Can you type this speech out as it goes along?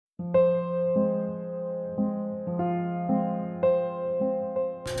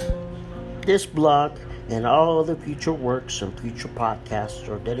This blog and all other future works and future podcasts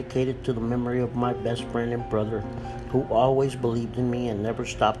are dedicated to the memory of my best friend and brother who always believed in me and never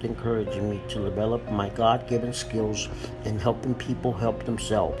stopped encouraging me to develop my God-given skills in helping people help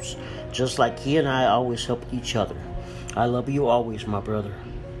themselves, just like he and I always helped each other. I love you always, my brother.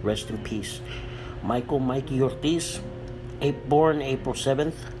 Rest in peace. Mikey Ortiz, born April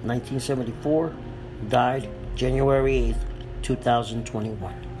 7th, 1974, died January 8th,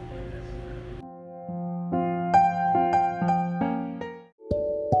 2021.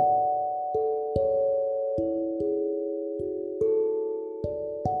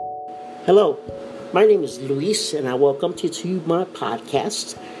 Hello, my name is Luis, and I welcome you to my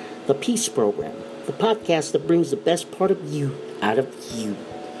podcast, The Peace Program, the podcast that brings the best part of you out of you.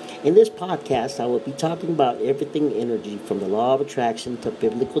 In this podcast, I will be talking about everything energy, from the law of attraction to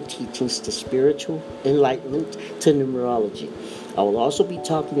biblical teachings to spiritual enlightenment to numerology. I will also be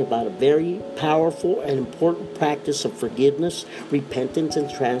talking about a very powerful and important practice of forgiveness, repentance, and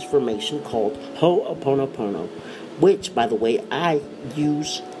transformation called Ho'oponopono, which, by the way, I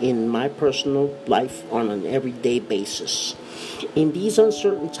use in my personal life on an everyday basis. In these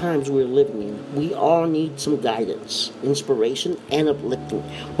uncertain times we're living in, we all need some guidance, inspiration, and uplifting.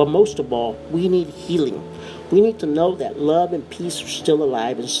 But most of all, we need healing. We need to know that love and peace are still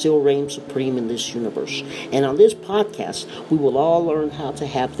alive and still reign supreme in this universe. And on this podcast, we will all learn how to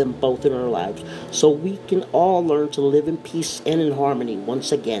have them both in our lives, so we can all learn to live in peace and in harmony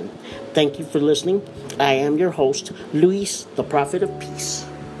once again. Thank you for listening. I am your host, Luis, the Prophet of Peace.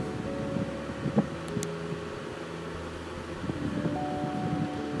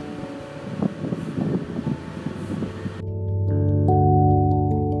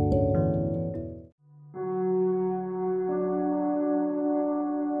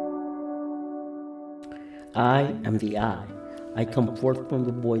 I am the I. I come forth from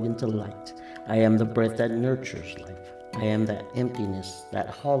the void into light. I am the breath that nurtures life. I am that emptiness, that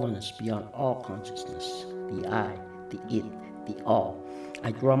hollowness beyond all consciousness. The I, the it, the all.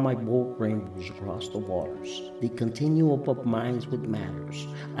 I draw my bold rainbows across the waters, the continuum of minds with matters.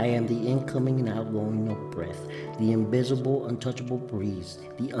 I am the incoming and outgoing of breath, the invisible, untouchable breeze,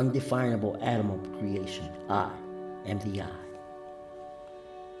 the undefinable atom of creation. I am the I.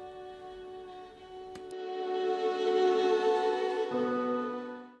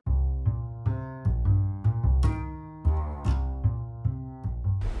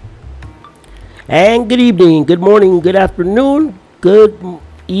 And good evening, good morning, good afternoon, good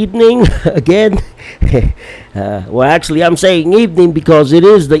evening again. Well, actually, I'm saying evening because it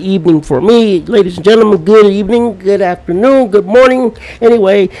is the evening for me. Ladies and gentlemen, good evening, good afternoon, good morning.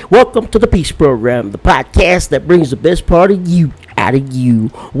 Anyway, welcome to the Peace Program, the podcast that brings the best part of you out of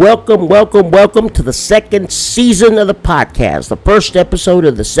you. Welcome to the second season of the podcast, the first episode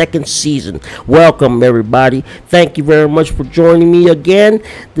of the second season. Welcome, everybody. Thank you very much for joining me again.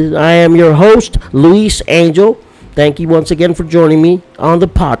 I am your host, Luis Angel. Thank you once again for joining me on the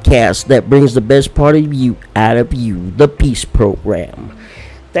podcast that brings the best part of you out of you, the Peace Program.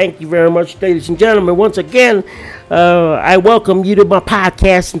 Thank you very much, ladies and gentlemen. Once again, I welcome you to my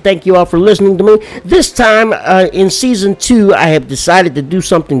podcast, and thank you all for listening to me. This time, in Season 2, I have decided to do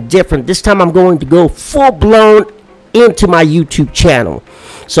something different. This time, I'm going to go full-blown into my YouTube channel.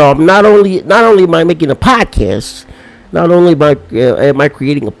 So, not only am I making a podcast, not only am I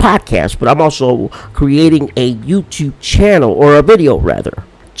creating a podcast, but I'm also creating a YouTube channel, or a video, rather,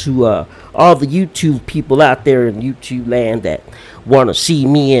 to all the YouTube people out there in YouTube land that want to see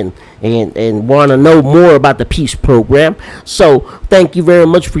me and want to know more about the Peace Program. So thank you very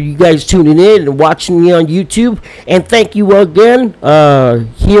much for you guys tuning in and watching me on YouTube, and thank you again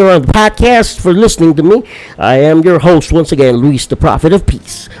here on the podcast for listening to me. I am your host once again, Luis, the Prophet of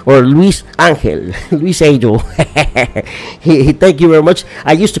Peace, or Luis Angel, Luis Angel. Thank you very much.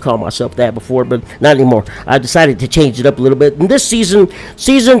 I used to call myself that before, but not anymore. I decided to change it up a little bit. In this season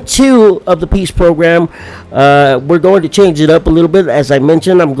 2 of the Peace Program, we're going to change it up a little bit. As I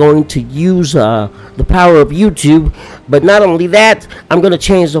mentioned, I'm going to use the power of YouTube, but not only that, I'm going to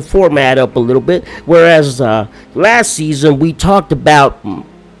change the format up a little bit. Whereas last season we talked about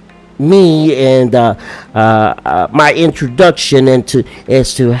me and my introduction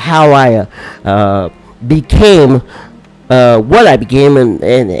as to how I became what I became,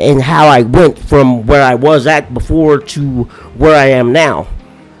 and how I went from where I was at before to where I am now.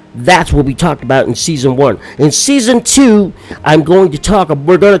 That's what we talked about in Season 1. In Season 2, we're going to talk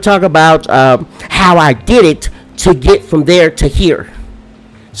about how I did it to get from there to here.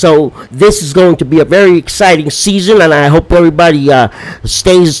 So this is going to be a very exciting season, and I hope everybody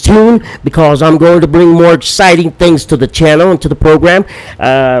stays tuned, because I'm going to bring more exciting things to the channel and to the program.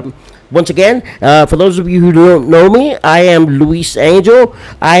 Once again, for those of you who don't know me, I am Luis Angel.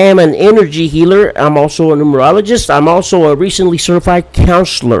 I am an energy healer. I'm also a numerologist. I'm also a recently certified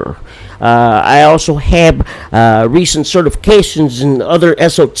counselor. I also have recent certifications in other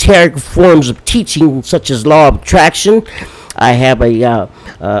esoteric forms of teaching, such as law of attraction. I have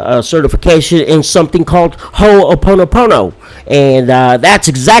a certification in something called Ho'oponopono. And that's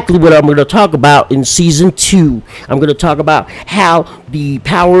exactly what I'm going to talk about in season 2. I'm going to talk about how the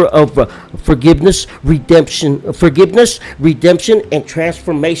power of forgiveness, redemption, and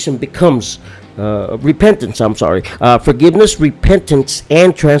transformation becomes repentance. Forgiveness, repentance,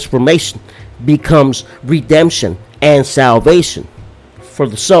 and transformation becomes redemption and salvation for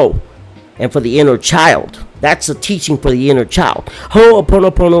the soul and for the inner child. That's a teaching for the inner child.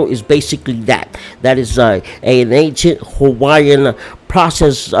 Ho'oponopono is basically that. That is an ancient Hawaiian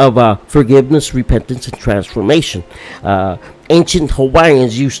process of forgiveness, repentance, and transformation. Ancient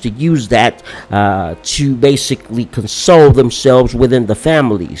Hawaiians used to use that to basically console themselves within the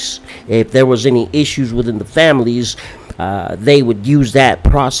families. If there was any issues within the families, they would use that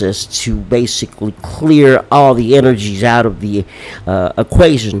process to basically clear all the energies out of the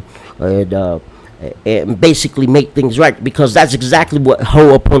equation and basically make things right, because that's exactly what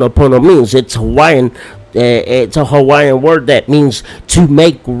Ho'oponopono means. It's Hawaiian. It's a Hawaiian word that means to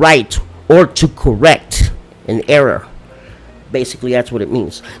make right or to correct an error. Basically, that's what it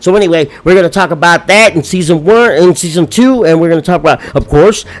means. So anyway, we're going to talk about that in season 1 and season 2, and we're going to talk about, of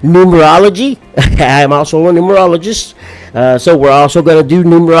course, numerology. I'm also a numerologist. So we're also going to do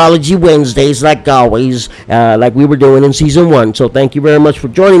numerology Wednesdays, like always, like we were doing in season 1. So thank you very much for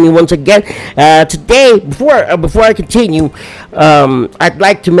joining me once again. Today, before I continue, I'd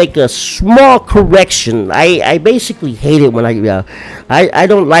like to make a small correction. I basically hate it when I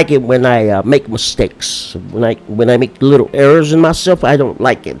don't like it when I make mistakes. When I make little errors in myself, I don't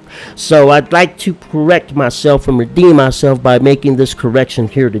like it. So I'd like to correct myself and redeem myself by making this correction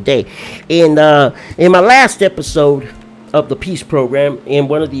here today. In my last episode of the Peace Program, in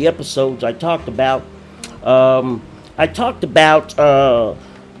one of the episodes, I talked about the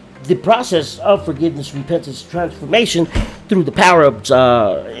process of forgiveness, repentance, transformation through the power of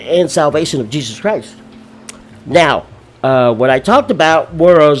and salvation of Jesus Christ. Now, what I talked about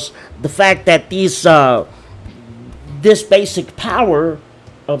was the fact that this basic power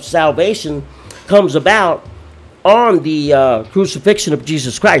of salvation comes about on the crucifixion of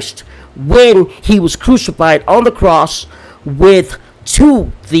Jesus Christ, when he was crucified on the cross with two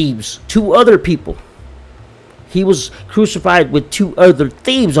other people. He was crucified with 2 other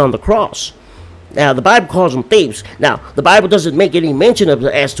thieves on the cross. Now, the Bible calls them thieves. Now, the Bible doesn't make any mention of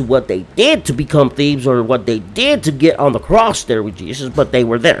as to what they did to become thieves or what they did to get on the cross there with Jesus, but they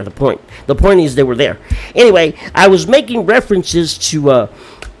were there. The point is they were there. Anyway, I was making references to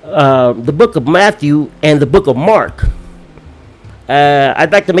the book of Matthew and the book of Mark.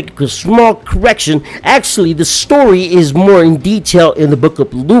 I'd like to make a small correction. Actually, the story is more in detail in the book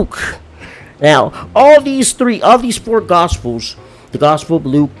of Luke. Now, all these 4 Gospels, the Gospel of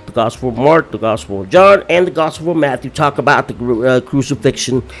Luke, the Gospel of Mark, the Gospel of John, and the Gospel of Matthew, talk about the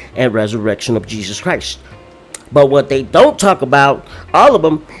crucifixion and resurrection of Jesus Christ. But what they don't talk about, all of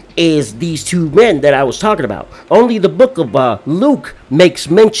them, is these 2 men that I was talking about. Only the book of Luke makes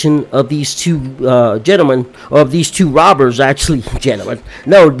mention of these 2 gentlemen, or of these 2 robbers, actually. Gentlemen.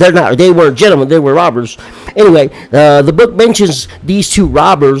 No, they're not. They weren't gentlemen. They were robbers. Anyway, the book mentions these 2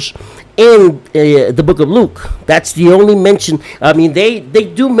 robbers in the book of Luke. That's the only mention. I mean, they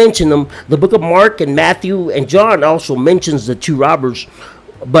do mention them. The book of Mark and Matthew and John also mentions the 2 robbers,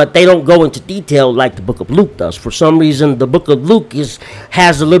 but they don't go into detail like the book of Luke does. For some reason, the book of Luke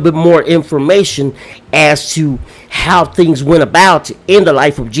has a little bit more information as to how things went about in the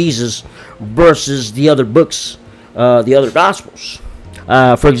life of Jesus versus the other books, the other Gospels.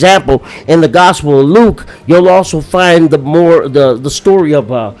 For example, in the Gospel of Luke, you'll also find the story of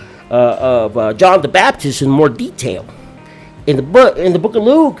John the Baptist in more detail. In the book of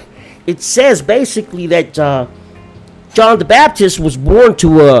Luke, it says basically that John the Baptist was born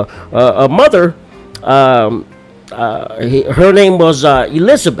to a mother. Her name was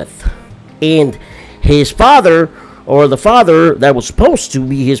Elizabeth, and his father, or the father that was supposed to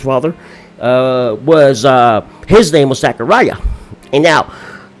be his father, his name was Zachariah. And now,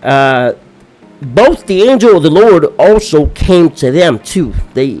 both the angel of the Lord also came to them too.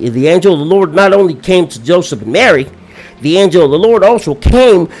 The angel of the Lord not only came to Joseph and Mary, the angel of the Lord also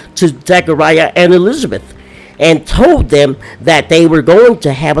came to Zachariah and Elizabeth and told them that they were going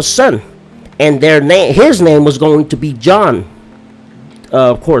to have a son, and his name was going to be John.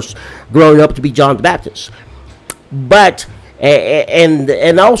 Of course, growing up to be John the Baptist. But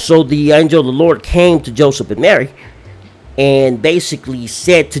And also the angel of the Lord came to Joseph and Mary, and basically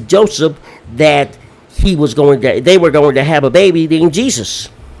said to Joseph that they were going to have a baby named Jesus.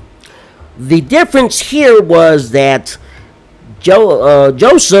 The difference here was that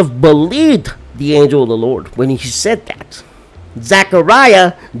Joseph believed the angel of the Lord when he said that.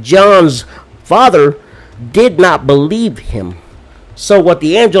 Zechariah, John's father, did not believe him. So what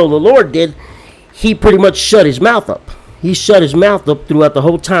the angel of the Lord did, he pretty much shut his mouth up. He shut his mouth up throughout the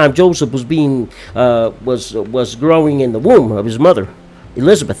whole time Joseph was was growing in the womb of his mother,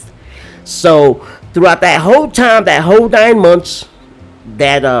 Elizabeth. So throughout that whole time, that whole 9 months,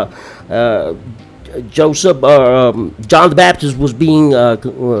 that John the Baptist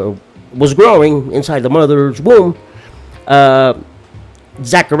was growing inside the mother's womb,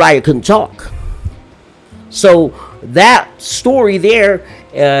 Zechariah couldn't talk. So that story there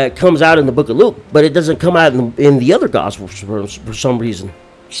comes out in the book of Luke, but it doesn't come out in the other gospels for some reason.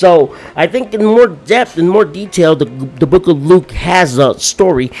 So I think in more depth, in more detail, the book of Luke has a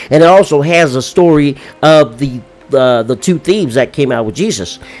story, and it also has a story of the two thieves that came out with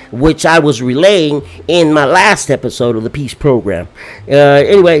Jesus, which I was relaying in my last episode of the Peace Program.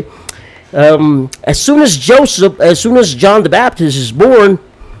 Anyway, as soon as John the Baptist is born,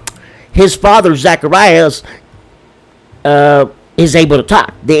 his father Zacharias is able to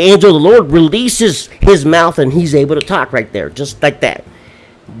talk. The angel of the Lord releases his mouth, and he's able to talk right there, just like that.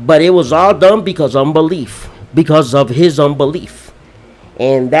 But it was all done because of his unbelief.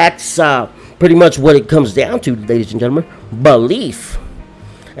 And that's pretty much what it comes down to, ladies and gentlemen, belief.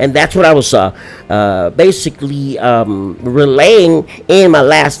 And that's what I was basically relaying in my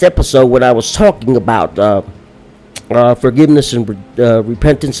last episode when I was talking about forgiveness and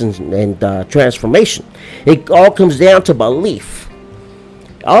repentance and transformation. It all comes down to belief.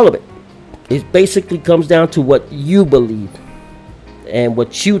 All of it. It basically comes down to what you believe and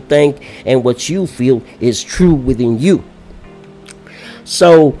what you think and what you feel is true within you.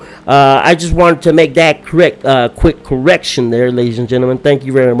 So I just wanted to make that quick correction there, ladies and gentlemen. Thank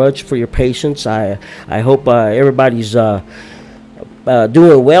you very much for your patience. I hope everybody's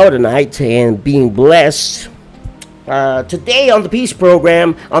doing well tonight and being blessed. Today on the Peace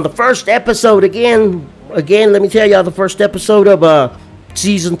Program, on the first episode again, let me tell y'all, the first episode of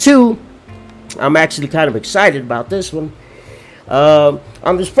season 2. I'm actually kind of excited about this one.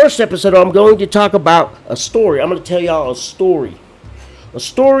 On this first episode, I'm going to talk about a story. I'm going to tell y'all a story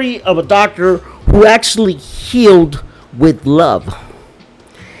of a doctor who actually healed with love.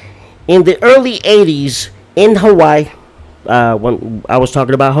 In the early 80s in Hawaii, when I was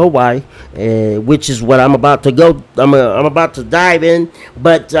talking about Hawaii, which is what I'm about to go. I'm about to dive in,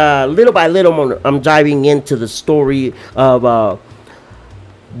 but little by little, I'm diving into the story of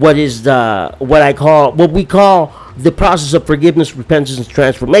what we call the process of forgiveness, repentance, and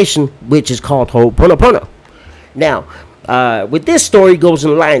transformation, which is called Ho'oponopono. Now, with this story goes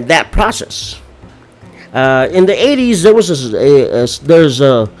in line that process. In the 80s, there was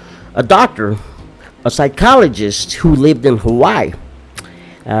a doctor, a psychologist who lived in Hawaii.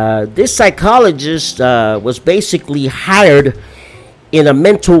 This psychologist was basically hired in a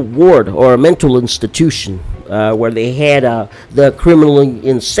mental ward or a mental institution where they had the criminally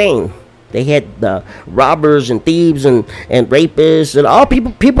insane. They had the robbers and thieves and rapists and all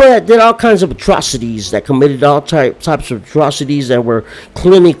people that did all kinds of atrocities, that committed all types of atrocities that were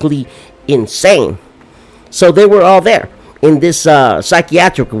clinically insane. So they were all there in this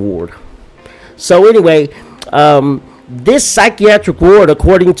psychiatric ward. So anyway, this psychiatric ward,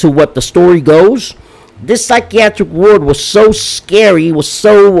 according to what the story goes, this psychiatric ward was so scary, was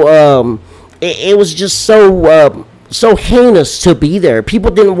so it was just so heinous to be there. People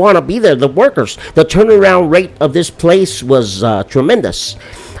didn't want to be there. The workers, the turnaround rate of this place was tremendous.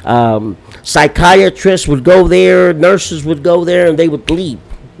 Psychiatrists would go there, nurses would go there, and they would leave.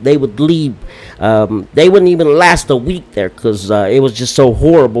 They wouldn't even last a week there because it was just so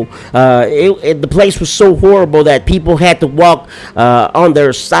horrible. The place was so horrible that people had to walk on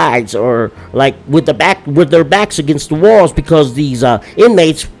their sides or like with their backs against the walls because these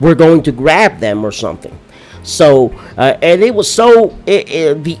inmates were going to grab them or something. So, and it was so,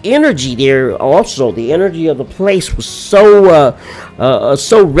 the energy there also, the energy of the place was so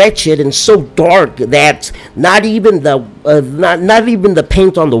wretched and so dark that not even the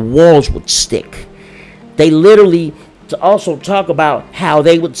paint on the walls would stick. They literally also talk about how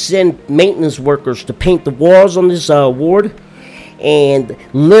they would send maintenance workers to paint the walls on this ward, and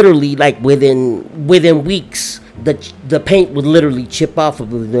literally like within weeks, the paint would literally chip off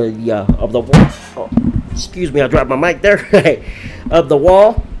of the wall. Oh, excuse me, I dropped my mic there. Of the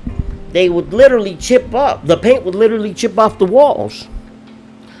wall, they would literally chip chip off. The paint would literally chip off the walls.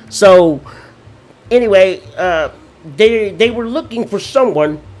 So anyway, they were looking for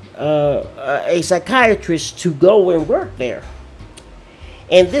someone, a psychiatrist, to go and work there.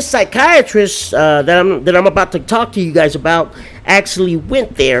 And this psychiatrist that I'm about to talk to you guys about actually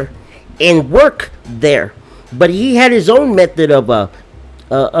went there and worked there, but he had his own method of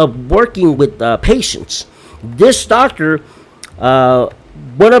working with patients. This doctor,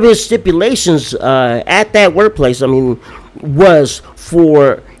 one of his stipulations at that workplace, was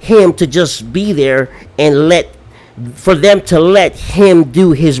for him to just be there and for them to let him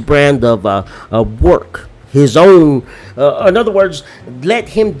do his brand of work, his own. In other words, let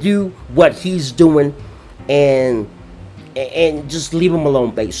him do what he's doing, and just leave him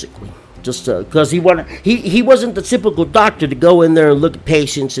alone, basically. Just because he wasn't the typical doctor to go in there and look at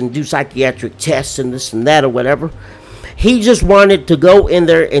patients and do psychiatric tests and this and that or whatever. He just wanted to go in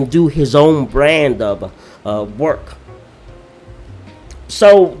there and do his own brand of work.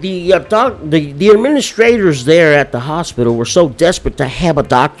 So the administrators there at the hospital were so desperate to have a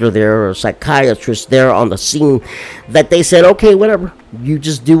doctor there or a psychiatrist there on the scene that they said, okay, whatever, you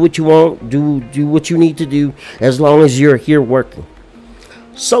just do what you want, do what you need to do, as long as you're here working.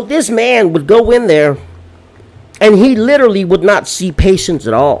 So this man would go in there, and he literally would not see patients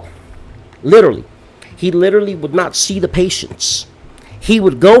at all. He literally would not see the patients. He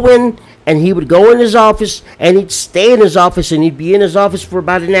would go in, and he would go in his office, and he'd stay in his office, and he'd be in his office for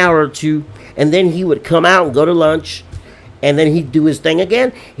about an hour or two, and then he would come out and go to lunch, and then he'd do his thing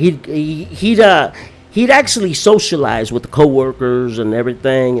again. He'd actually socialize with the coworkers and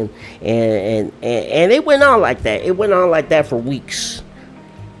everything, and it went on like that. It went on like that for weeks,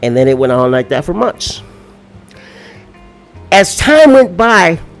 and then it went on like that for months. As time went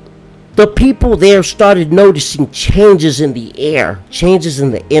by, the people there started noticing changes in the air, changes in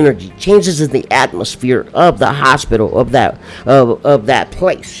the energy, changes in the atmosphere of the hospital, of that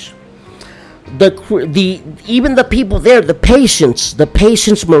place. Even the people there, the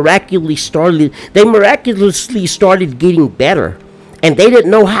patients miraculously started getting better, and they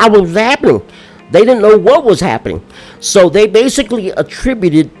didn't know how it was happening. They didn't know what was happening, so they basically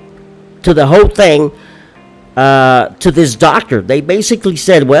attributed to the whole thing to this doctor. They basically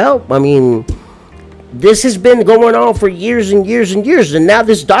said, well, this has been going on for years and years and years, and now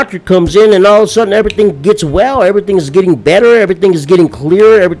this doctor comes in, and all of a sudden everything gets well, everything is getting better, everything is getting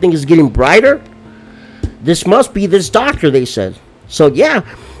clearer, everything is getting brighter. This must be this doctor, they said. So yeah,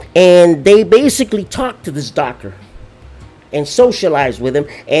 and they basically talked to this doctor and socialize with him,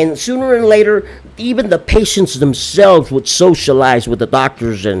 and sooner or later, even the patients themselves would socialize with the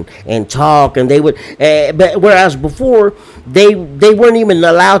doctors and talk, and they would. But whereas before they weren't even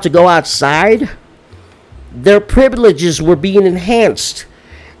allowed to go outside, their privileges were being enhanced.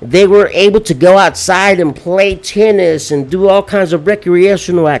 They were able to go outside and play tennis and do all kinds of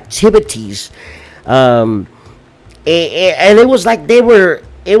recreational activities, and it was like they were.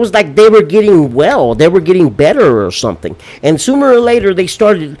 It was like they were getting well, they were getting better or something. And sooner or later, they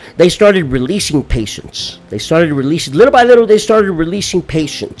started releasing patients. Little by little, they started releasing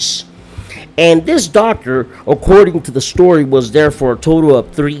patients. And this doctor, according to the story, was there for a total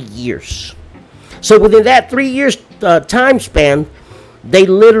of 3 years. So within that 3 years time span, they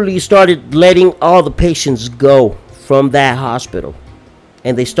literally started letting all the patients go from that hospital.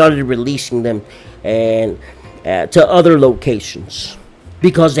 And they started releasing them and to other locations,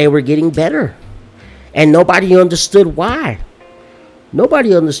 because they were getting better, and nobody understood why. So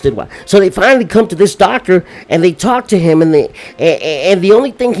they finally come to this doctor, and they talk to him, and the only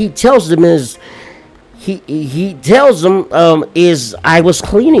thing he tells them is, he tells them is, I was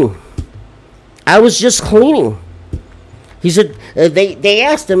cleaning. I was just cleaning. He said, they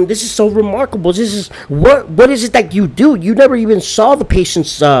asked him, this is so remarkable. This is what is it that you do? You never even saw the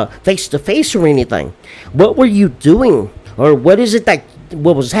patients face to face or anything. What were you doing, or what is it that?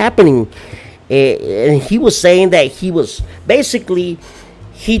 What was happening? And he was saying that he was basically,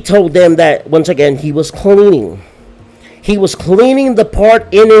 he told them that once again he was cleaning. He was cleaning the part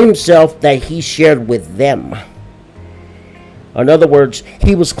in himself that he shared with them. In other words,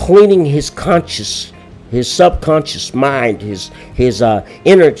 he was cleaning his conscious, his subconscious mind, his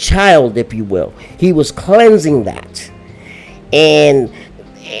inner child, if you will. He was cleansing that, and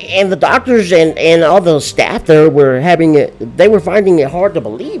the doctors and all the staff there were they were finding it hard to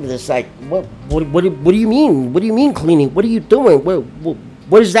believe. It's like, what do you mean? What do you mean cleaning? What are you doing?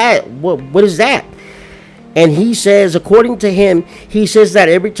 What is that? What is that? And he says, according to him, he says that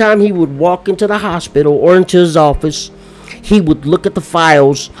every time he would walk into the hospital or into his office, he would look at the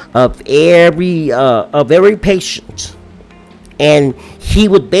files of every patient, and he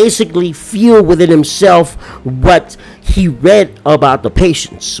would basically feel within himself what he read about the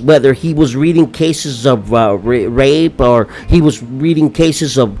patients, whether he was reading cases of rape, or he was reading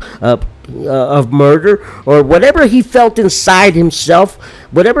cases of murder, or whatever he felt inside himself,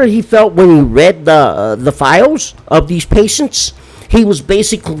 whatever he felt when he read the files of these patients. He was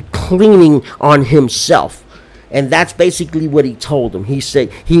basically cleaning on himself. And that's basically what he told him. He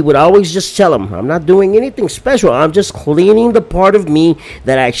said he would always just tell him, I'm not doing anything special. I'm just cleaning the part of me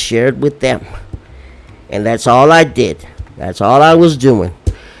that I shared with them. And that's all I did. That's all I was doing.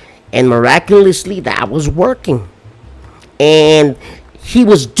 And miraculously, that was working. And he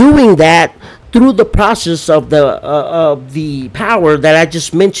was doing that through the process of the power that I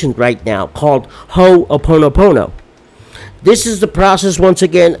just mentioned right now, called Ho'oponopono. This is the process, once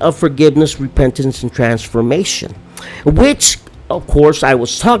again, of forgiveness, repentance, and transformation, which, of course, I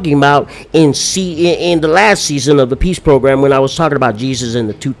was talking about in the last season of the Peace Program when I was talking about Jesus and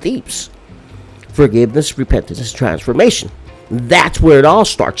the two thieves. Forgiveness, repentance, and transformation. That's where it all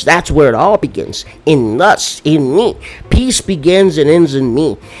starts. That's where it all begins. In us, in me. Peace begins and ends in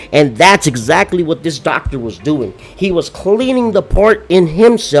me. And that's exactly what this doctor was doing. He was cleaning the part in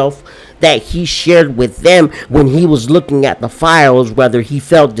himself that he shared with them when he was looking at the files, whether he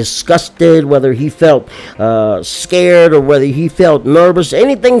felt disgusted, whether he felt scared, or whether he felt nervous.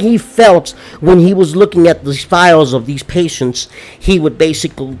 Anything he felt when he was looking at the files of these patients, he would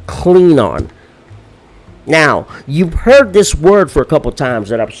basically clean on. Now, you've heard this word for a couple times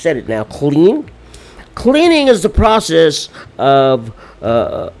that I've said it now, clean. Cleaning is the process of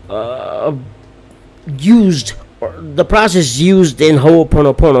used in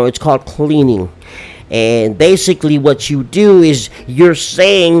Ho'oponopono. It's called cleaning. And basically what you do is you're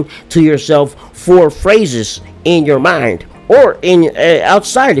saying to yourself 4 phrases in your mind, or in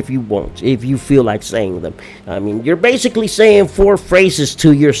outside if you want, if you feel like saying them. I mean, you're basically saying 4 phrases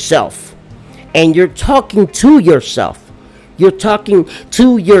to yourself. And you're talking to yourself. You're talking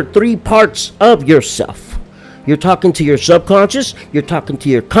to your 3 parts of yourself. You're talking to your subconscious, you're talking to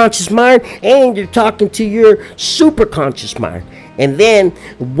your conscious mind, and you're talking to your superconscious mind. And then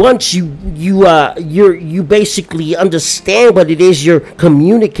once you basically understand what it is you're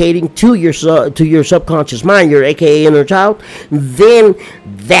communicating to your subconscious mind, your AKA inner child, then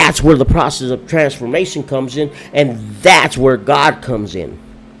that's where the process of transformation comes in, and that's where God comes in.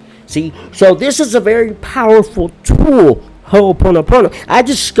 See, so this is a very powerful tool, Ho'oponopono. I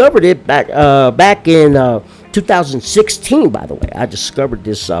discovered it back in 2016, by the way. I discovered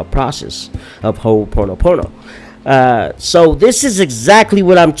this process of Ho'oponopono. So this is exactly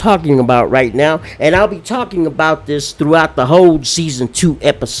what I'm talking about right now, and I'll be talking about this throughout the whole season 2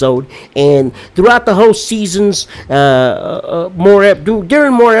 episode, and throughout the whole seasons, during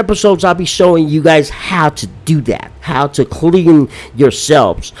more episodes, I'll be showing you guys how to do that, how to clean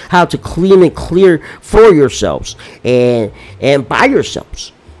yourselves, how to clean and clear for yourselves and by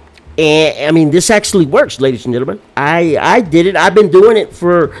yourselves. And I mean, this actually works, ladies and gentlemen. I did it. I've been doing it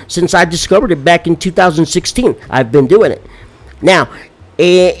since I discovered it back in 2016. I've been doing it. Now,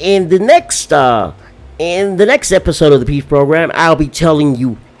 in the next episode of the Peace Program, I'll be telling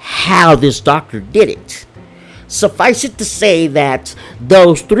you how this doctor did it. Suffice it to say that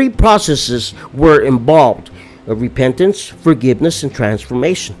those 3 processes were involved: repentance, forgiveness, and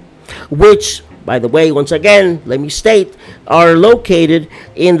transformation, which, by the way, once again, let me state, are located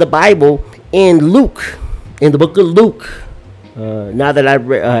in the Bible in Luke, in the book of Luke. Now that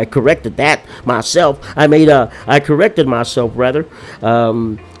I corrected that myself, I corrected myself rather.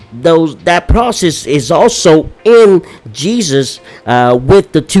 That process is also in Jesus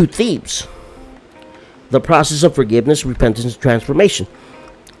with the 2 thieves. The process of forgiveness, repentance, and transformation.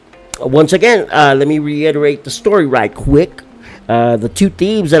 Once again, let me reiterate the story right quick. The 2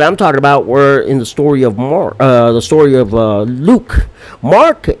 thieves that I'm talking about were in the story of Luke.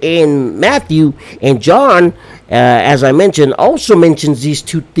 Mark and Matthew and John, as I mentioned, also mentions these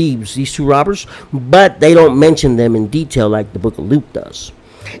 2 thieves, these 2 robbers, but they don't mention them in detail like the book of Luke does.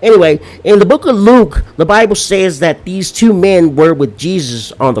 Anyway, in the book of Luke, the Bible says that these 2 men were with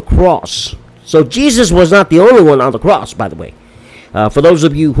Jesus on the cross. So Jesus was not the only one on the cross, by the way. For those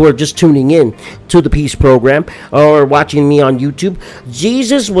of you who are just tuning in to the Peace Program or watching me on YouTube,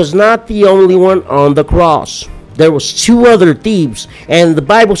 Jesus was not the only one on the cross. There was 2 other thieves, and the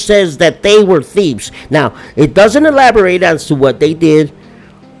Bible says that they were thieves. Now, it doesn't elaborate as to what they did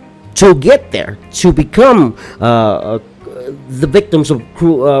to get there, to become the victims of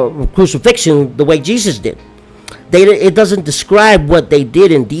crucifixion the way Jesus did. It doesn't describe what they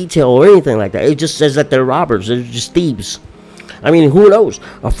did in detail or anything like that. It just says that they're robbers. They're just thieves. I mean, who knows?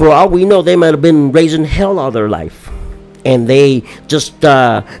 For all we know, they might have been raising hell all their life. and they just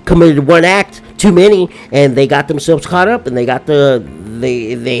committed one act too many, and they got themselves caught up, and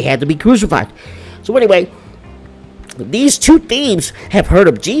they had to be crucified. So anyway, these two thieves have heard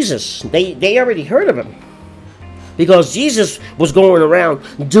of Jesus. They already heard of him, because Jesus was going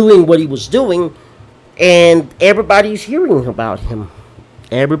around doing what he was doing, and everybody's hearing about him.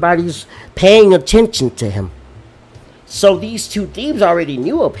 Everybody's paying attention to him. So these two thieves already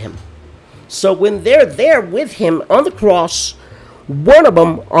knew of him. So when they're there with him on the cross, one of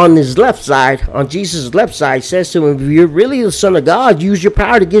them on his left side, on Jesus' left side, says to him, if you're really the Son of God, use your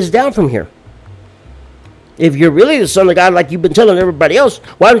power to get us down from here. If you're really the Son of God, like you've been telling everybody else,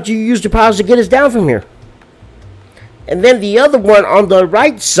 why don't you use your powers to get us down from here? And then the other one on the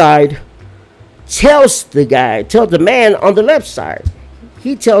right side tells the man on the left side.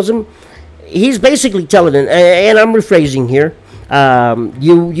 He tells him, he's basically telling him, and I'm rephrasing here.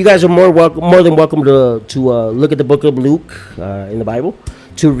 You guys are more than welcome to look at the book of Luke in the Bible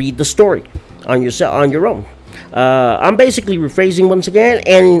to read the story on your own. I'm basically rephrasing once again,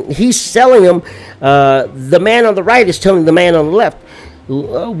 and he's telling him, the man on the right is telling the man on the left,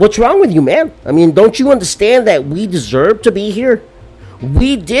 what's wrong with you, man? I mean, don't you understand that we deserve to be here?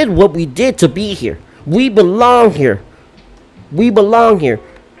 We did what we did to be here. We belong here. We belong here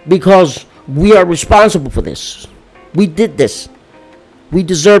because we are responsible for this. We did this. We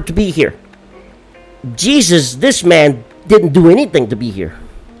deserve to be here. Jesus, this man, didn't do anything to be here.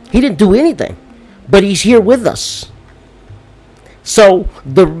 He didn't do anything. But he's here with us. So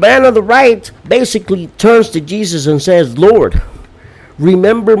the man on the right basically turns to Jesus and says, Lord,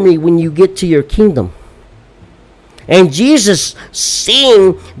 remember me when you get to your kingdom. And Jesus,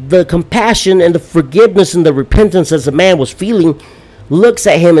 seeing the compassion and the forgiveness and the repentance as the man was feeling, looks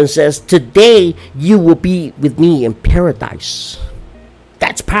at him and says, today you will be with me in paradise.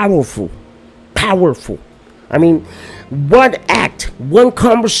 That's powerful. Powerful. I mean, one act, one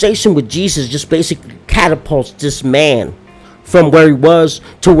conversation with Jesus just basically catapults this man from where he was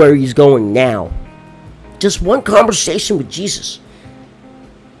to where he's going now. Just one conversation with Jesus.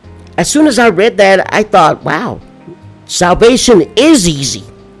 As soon as I read that, I thought, wow, salvation is easy.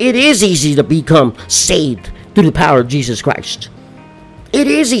 It is easy to become saved through the power of Jesus Christ. It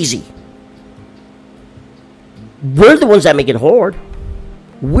is easy. We're the ones that make it hard.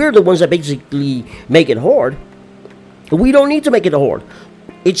 We're the ones that basically make it hard. We don't need to make it hard.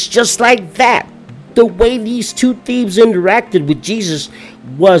 It's just like that. The way these two thieves interacted with Jesus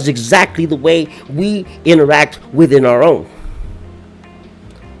was exactly the way we interact within our own.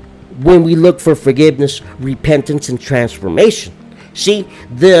 When we look for forgiveness, repentance, and transformation. See,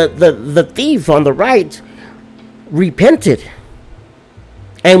 the thief on the right repented.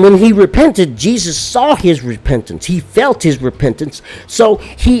 And when he repented, Jesus saw his repentance. He felt his repentance. So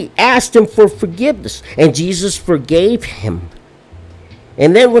he asked him for forgiveness. And Jesus forgave him.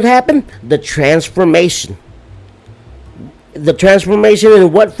 And then what happened? The transformation. The transformation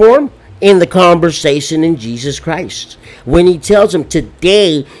in what form? In the conversation in Jesus Christ. When he tells him,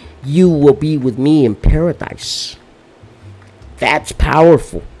 today you will be with me in paradise. That's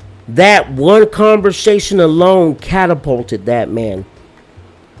powerful. That one conversation alone catapulted that man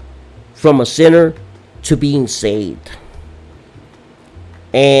from a sinner to being saved.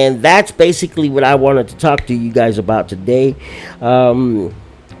 And that's basically what I wanted to talk to you guys about today.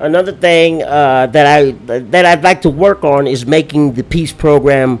 Another thing that I'd like to work on is making the Peace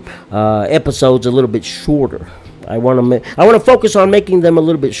Program episodes a little bit shorter. I want to focus on making them a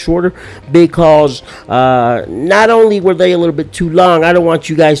little bit shorter because not only were they a little bit too long, I don't want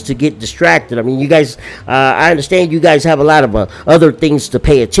you guys to get distracted. I mean, you guys, I understand you guys have a lot of other things to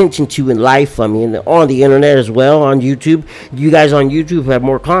pay attention to in life. I mean, on the internet as well, on YouTube. You guys on YouTube have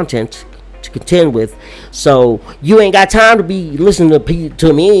more content to contend with, so you ain't got time to be listening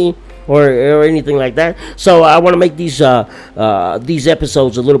to me or anything like that. So I want to make these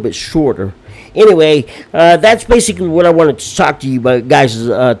episodes a little bit shorter. Anyway, that's basically what I wanted to talk to you guys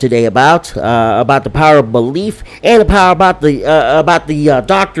today about the power of belief and the power about the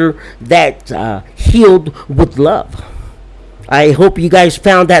doctor that healed with love. I hope you guys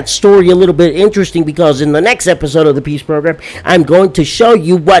found that story a little bit interesting, because in the next episode of the Peace Program, I'm going to show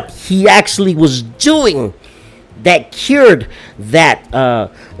you what he actually was doing that cured that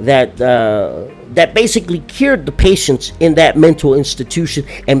basically cured the patients in that mental institution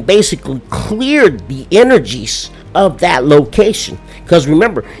and basically cleared the energies of that location. Because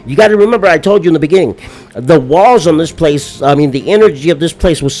remember, you got to remember, I told you in the beginning, the walls on this place, I mean, the energy of this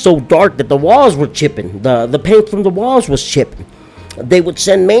place was so dark that the walls were chipping. The paint from the walls was chipping. They would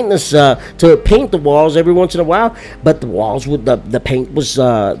send maintenance to paint the walls every once in a while, but the walls would the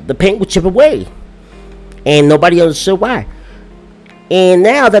paint would chip away. and nobody understood why. And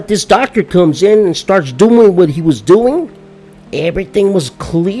now that this doctor comes in and starts doing what he was doing, everything was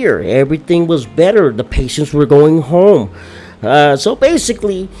clear. Everything was better. The patients were going home. So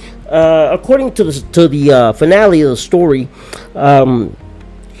basically, according to the finale of the story,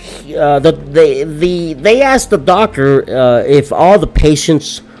 they asked the doctor if all the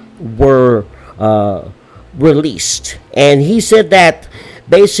patients were released, and he said that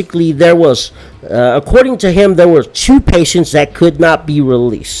basically there was, according to him, there were two patients that could not be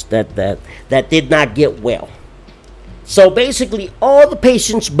released, that did not get well. So basically, all the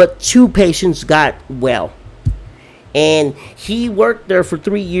patients but two patients got well. And he worked there for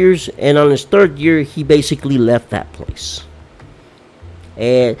 3 years, and on his third year, he basically left that place.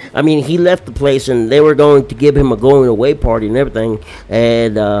 And I mean, he left the place, and they were going to give him a going away party and everything,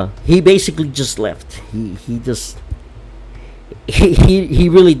 and he basically just left. He just he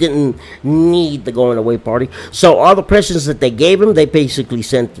really didn't need the going away party. So all the presents that they gave him, they basically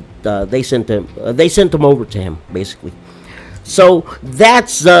sent them over to him, basically. So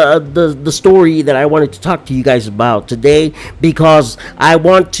that's the story that I wanted to talk to you guys about today, because I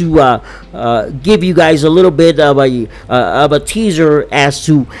want to give you guys a little bit of a teaser as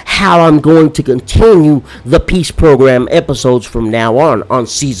to how I'm going to continue the Peace Program episodes from now on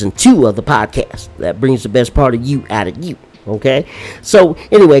season 2 of the podcast that brings the best part of you out of you. Okay, so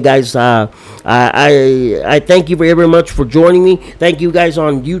anyway, guys, I thank you very much for joining me. Thank you guys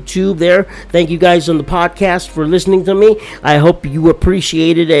on YouTube there. Thank you guys on the podcast for listening to me. I hope you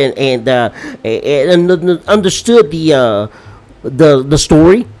appreciated and understood the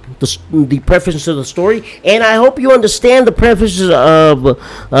story, the preface to the story, and I hope you understand the preface of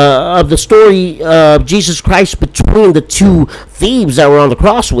the story of Jesus Christ between the two thieves that were on the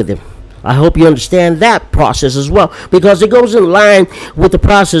cross with him. I hope you understand that process as well, because it goes in line with the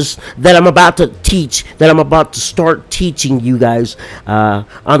process that I'm about to teach, that I'm about to start teaching you guys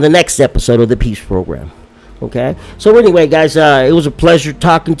on the next episode of the Peace Program. Okay, so anyway, guys, it was a pleasure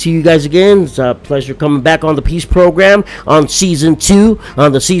talking to you guys again. It's a pleasure coming back on the Peace Program on season 2,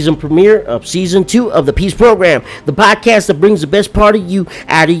 on the season premiere of season 2 of the Peace Program, the podcast that brings the best part of you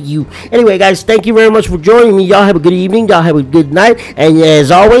out of you. Anyway, guys, thank you very much for joining me. Y'all have a good evening. Y'all have a good night. And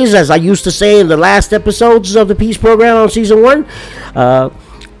as always, as I used to say in the last episodes of the Peace Program on season 1,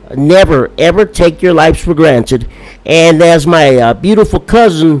 never ever take your lives for granted. And as my beautiful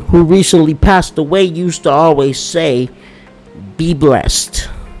cousin who recently passed away used to always say, be blessed.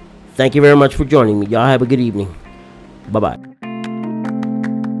 Thank you very much for joining me. Y'all have a good evening. Bye-bye.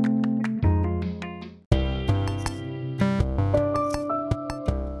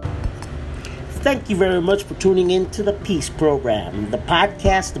 Thank you very much for tuning in to the Peace Program, the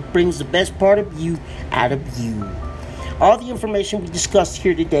podcast that brings the best part of you out of you. All the information we discussed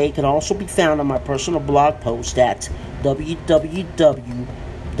here today can also be found on my personal blog post at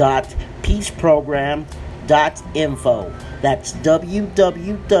www.peaceprogram.info. That's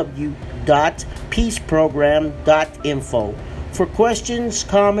www.peaceprogram.info. For questions,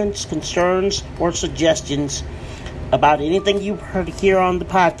 comments, concerns, or suggestions about anything you've heard here on the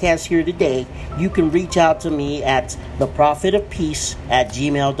podcast here today, you can reach out to me at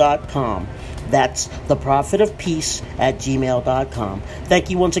theprophetofpeace@gmail.com. That's theprophetofpeace@gmail.com. Thank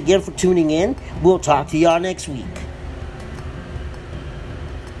you once again for tuning in. We'll talk to y'all next week.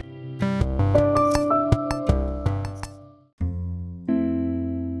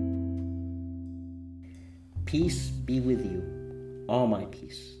 Peace be with you, all my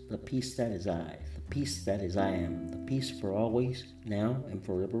peace, the peace that is I, the peace that is I am, the peace for always, now and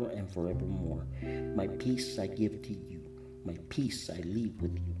forevermore. My peace I give to you, my peace I leave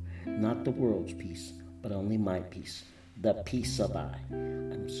with you. Not the world's peace, but only my peace, the peace of I.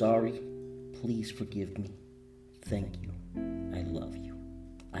 I'm sorry. Please forgive me. Thank you. I love you.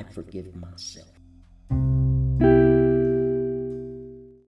 I forgive myself.